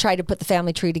 and I try to put the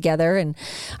family tree together, and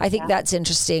I think that's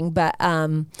interesting. But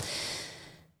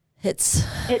it's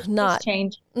not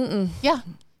changed. Yeah.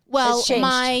 Well,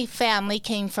 my family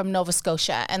came from Nova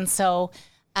Scotia, and so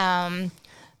I'm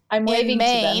waving in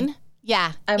Maine. to them.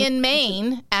 Yeah, in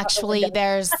Maine, actually,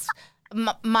 there's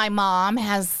my mom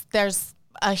has. There's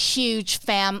a huge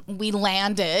we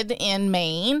landed in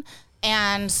Maine,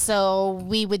 and so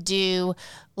we would do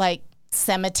like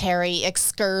cemetery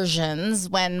excursions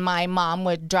when my mom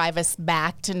would drive us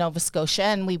back to Nova Scotia,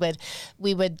 and we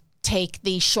would take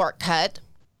the shortcut,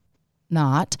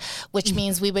 which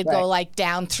means we would go like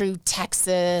down through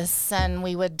Texas, and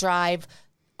we would drive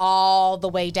all the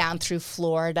way down through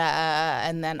Florida,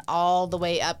 and then all the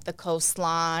way up the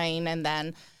coastline, and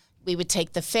then we would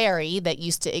take the ferry that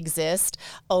used to exist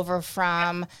over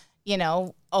from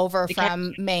Maine,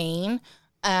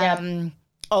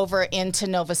 over into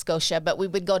Nova Scotia. But we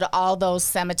would go to all those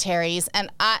cemeteries,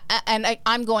 and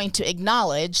I'm going to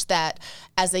acknowledge that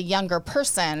as a younger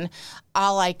person,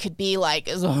 all I could be like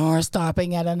is, we're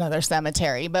stopping at another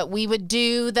cemetery. But we would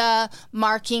do the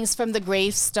markings from the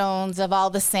gravestones of all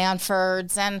the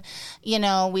Sanfords, and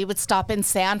we would stop in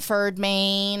Sanford,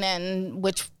 Maine, and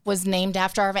which was named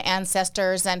after our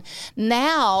ancestors. And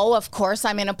now, of course,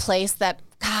 I'm in a place that,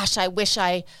 gosh, I wish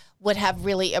I would have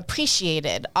really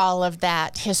appreciated all of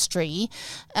that history.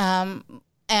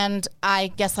 And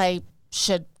I guess I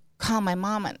should call my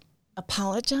mom and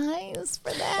apologize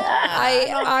for that.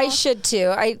 I should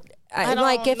too. I'm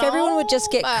like, if everyone would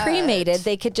just get cremated,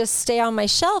 they could just stay on my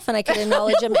shelf and I could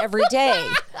acknowledge them every day.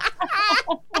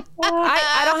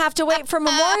 I don't have to wait for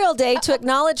Memorial Day to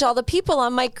acknowledge all the people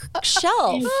on my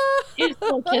shelf. You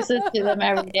still kisses to them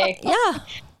every day. Yeah.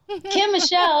 Kim,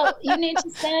 Michelle, you need to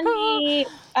send me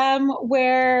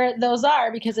where those are,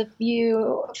 because if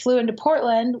you flew into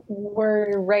Portland,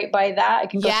 we're right by that. I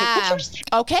can go take pictures.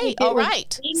 Okay, all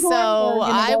right. So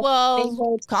I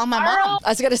will call my mom. I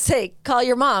was going to say, call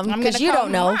your mom, because you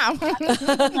don't know.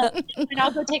 And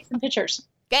I'll go take some pictures.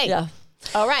 Okay. Yeah.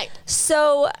 All right.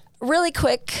 So really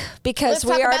quick, because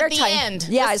we are at our time. End.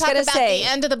 Yeah, Let's I was going to say the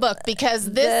end of the book,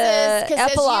 because this is,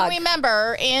 because as you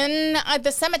remember, in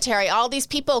the cemetery, all these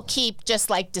people keep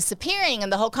just like disappearing,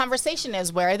 and the whole conversation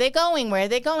is, where are they going? Where are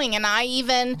they going? And I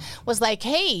even was like,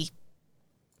 hey,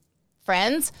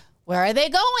 friends, where are they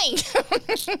going?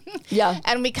 Yeah.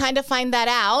 And we kind of find that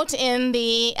out in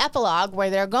the epilogue, where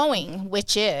they're going,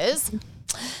 which is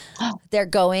they're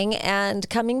going and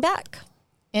coming back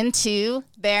into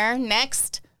their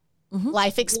next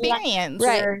life experience.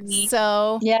 Right.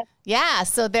 So,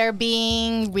 so they're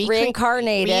being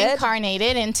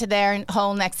reincarnated into their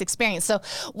whole next experience. So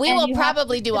we will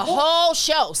probably do a whole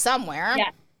show somewhere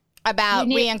about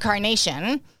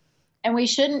reincarnation. And we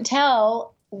shouldn't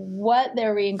tell what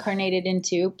they're reincarnated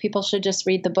into. People should just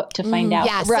read the book to find out.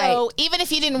 Yeah, so even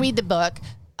if you didn't read the book,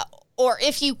 or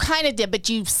if you kind of did, but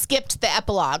you skipped the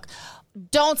epilogue,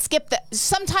 don't skip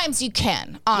sometimes you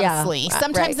can, honestly.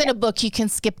 Sometimes in a book you can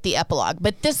skip the epilogue,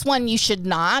 but this one you should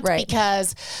not,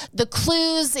 because the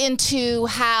clues into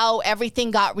how everything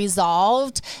got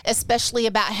resolved, especially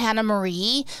about Hannah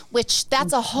Marie, which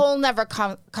that's a whole nother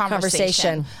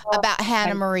conversation about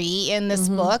Hannah Marie in this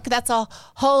book. That's a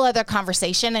whole other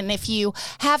conversation. And if you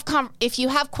have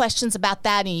questions about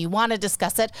that and you want to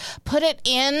discuss it, put it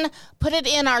in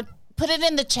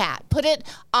the chat, put it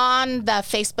on the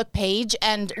Facebook page,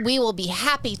 and we will be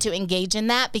happy to engage in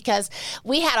that, because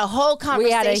we had a whole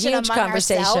conversation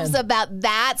ourselves about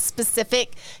that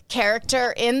specific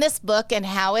character in this book and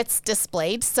how it's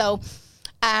displayed. So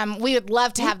we would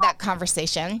love to have that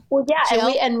conversation. Well,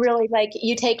 yeah, and really, like,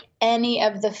 you take any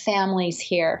of the families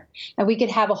here, and we could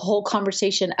have a whole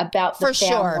conversation about the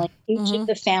family, each of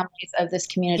the families of this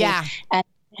community. Yeah. And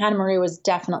Hannah Marie was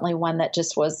definitely one that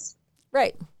just was...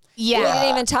 Right. Yeah. We didn't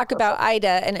even talk about Ida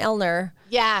and Elner.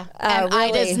 Yeah. And really.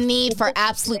 Ida's need for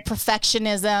absolute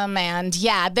perfectionism. And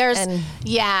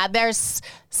there's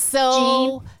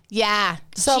so... Jean. Yeah.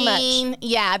 So much.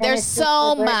 Yeah, there's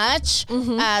so much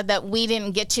that we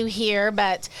didn't get to here.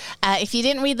 But if you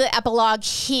didn't read the epilogue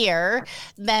here,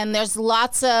 then there's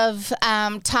lots of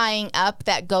tying up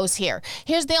that goes here.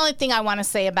 Here's the only thing I want to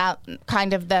say about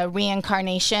kind of the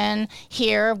reincarnation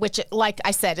here, which, like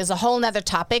I said, is a whole nother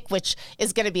topic, which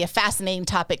is going to be a fascinating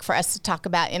topic for us to talk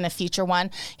about in a future one.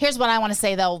 Here's what I want to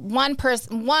say, though. One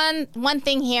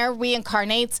thing here,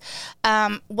 reincarnates,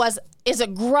 was is a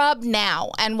grub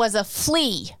now and was a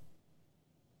flea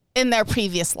in their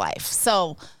previous life.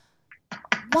 So,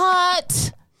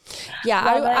 what? Yeah,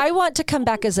 I want to come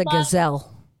back as a gazelle.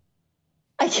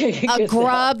 A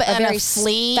grub and a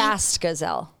flea? Fast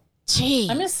gazelle. Jeez.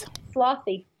 I'm just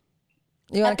slothy.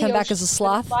 You want to come back as a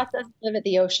sloth? Sloth doesn't live at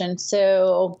the ocean,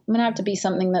 so I'm going to have to be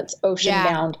something that's ocean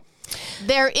bound.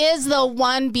 There is the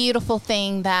one beautiful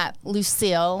thing that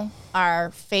Lucille,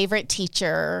 our favorite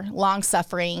teacher,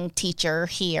 long-suffering teacher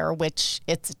here, which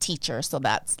it's a teacher, so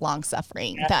that's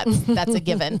long-suffering. Yeah. That's a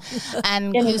given.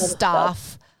 And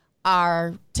Gustav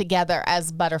are together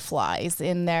as butterflies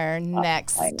in their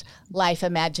next life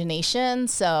imagination.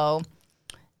 So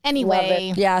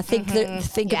anyway. Yeah, think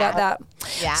about that.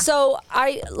 Yeah. So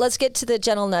let's get to the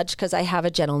gentle nudge, because I have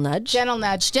a gentle nudge. Gentle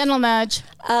nudge.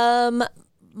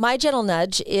 My gentle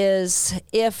nudge is,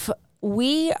 if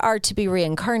we are to be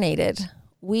reincarnated,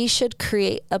 we should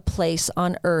create a place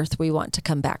on earth we want to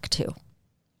come back to.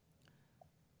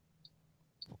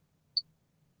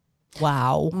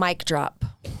 Wow. Mic drop.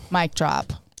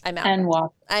 I'm out. And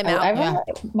walk. I'm out.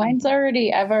 I've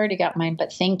already got mine,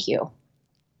 but thank you.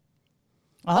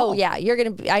 Oh yeah,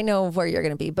 I know where you're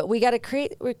gonna be, but we've got to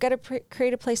create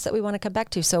a place that we want to come back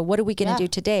to. So what are we gonna do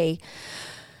today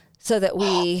so that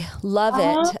we love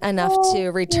it enough to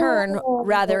return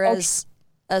rather as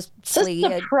a flea?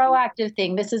 This is a proactive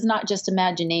thing. This is not just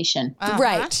imagination.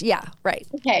 Right. Yeah. Right.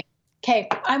 Okay.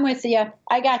 I'm with you.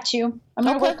 I got you. I'm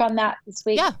going to work on that this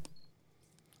week. Yeah.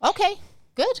 Okay.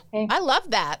 Good. Okay. I love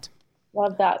that.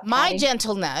 Love that. My Patty.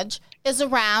 gentle nudge is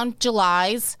around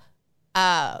July's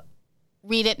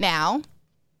Read It Now.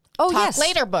 Oh, Talk yes.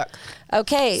 Later book.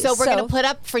 Okay. So we're going to put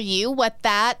up for you what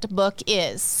that book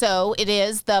is. So it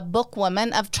is The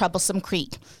Bookwoman of Troublesome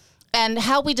Creek. And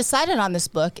how we decided on this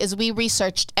book is we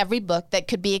researched every book that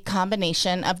could be a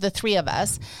combination of the three of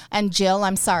us. And Jill,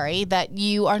 I'm sorry that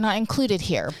you are not included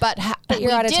here, but we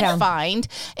did find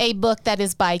a book that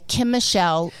is by Kim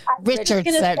Michelle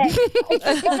Richardson. That's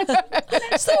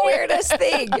the weirdest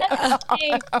thing.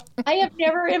 I have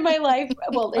never in my life,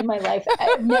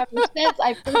 I've never since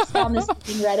I first found this book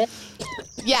and read it,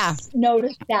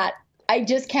 noticed that. I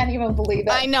just can't even believe it.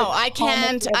 I know. I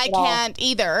can't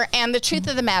either. And the truth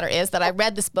of the matter is that I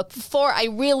read this book before I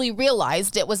really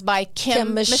realized it was by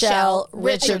Kim Michelle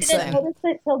Richardson. I didn't notice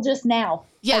it till just now.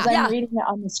 As I'm reading it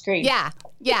on the screen.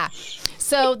 Yeah.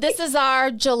 So this is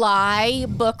our July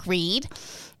book read.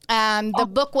 The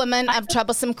Bookwoman of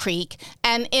Troublesome Creek.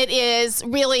 And it is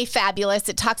really fabulous.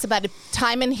 It talks about a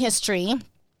time in history.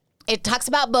 It talks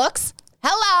about books.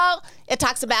 Hello. It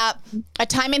talks about a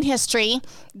time in history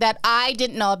that I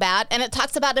didn't know about, and it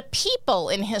talks about a people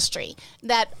in history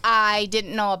that I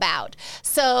didn't know about.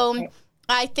 So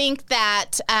I think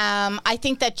that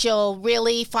you'll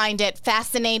really find it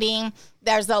fascinating.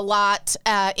 There's a lot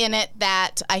in it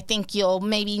that I think you'll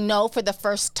maybe know for the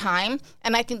first time,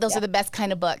 and I think those are the best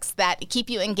kind of books that keep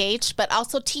you engaged, but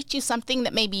also teach you something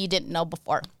that maybe you didn't know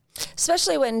before.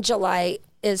 Especially when July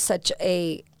is such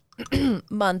a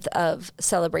month of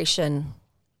celebration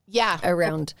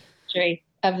around the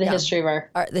history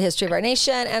of our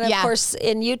nation. And of course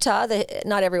in Utah,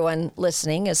 not everyone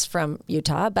listening is from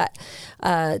Utah, but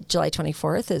July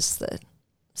 24th is the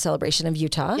celebration of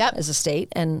Utah as a state.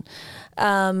 And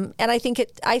I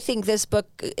think this book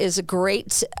is a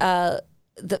great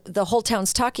the whole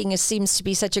town's talking seems to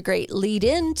be such a great lead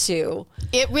into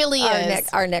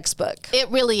our next book. It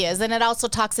really is. And it also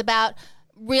talks about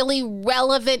really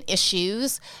relevant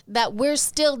issues that we're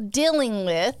still dealing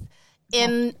with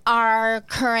in our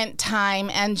current time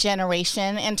and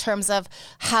generation in terms of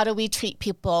how do we treat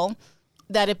people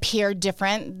that appear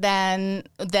different than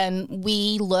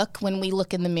we look when we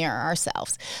look in the mirror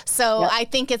ourselves. So I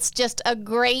think it's just a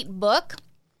great book.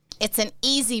 It's an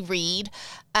easy read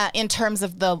in terms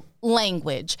of the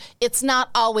language. It's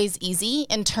not always easy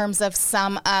in terms of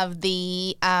some of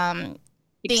the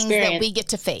things that we get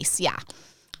to face.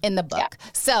 In the book.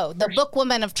 So The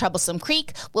Bookwoman of Troublesome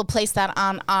Creek, we'll place that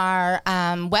on our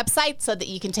website so that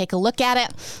you can take a look at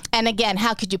it. And again,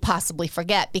 how could you possibly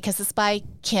forget? Because it's by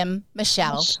Kim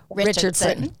Michelle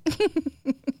Richardson.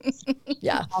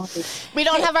 We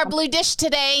don't have our blue dish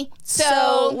today.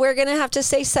 So we're going to have to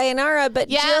say sayonara. But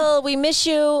Jill, we miss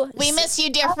you. We miss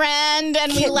you, dear friend.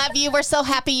 And we love you. We're so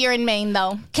happy you're in Maine,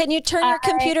 though. Can you turn your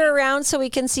computer around so we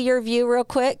can see your view real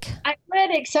quick? I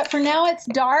would, except for now it's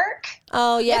dark.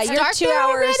 Oh, yeah. It's you're dark 2 there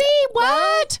hours. Already?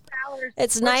 What?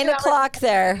 It's 9 o'clock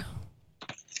there.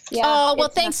 Yeah, oh, well,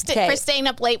 thanks for staying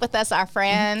up late with us, our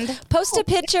friend. Post a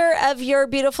picture of your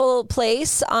beautiful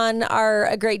place on our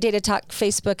A Great Day to Talk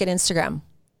Facebook and Instagram.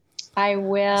 I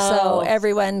will. So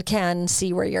everyone can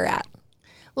see where you're at.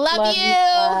 Love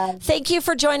you. Thank you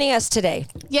for joining us today.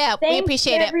 Yeah, we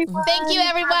appreciate it. Thank you,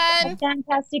 everyone. Have a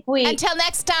fantastic week. Until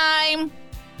next time.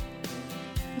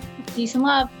 Peace and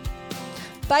love.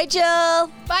 Bye,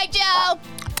 Jill. Bye, Joe.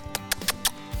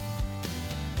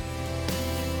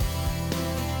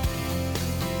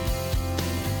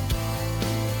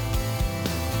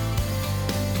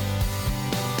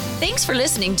 Thanks for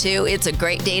listening to It's a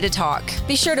Great Day to Talk.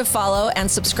 Be sure to follow and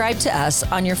subscribe to us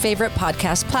on your favorite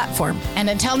podcast platform. And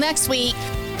until next week,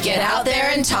 Get out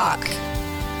there and talk.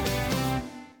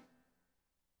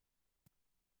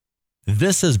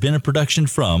 This has been a production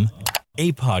from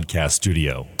a podcast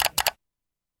studio.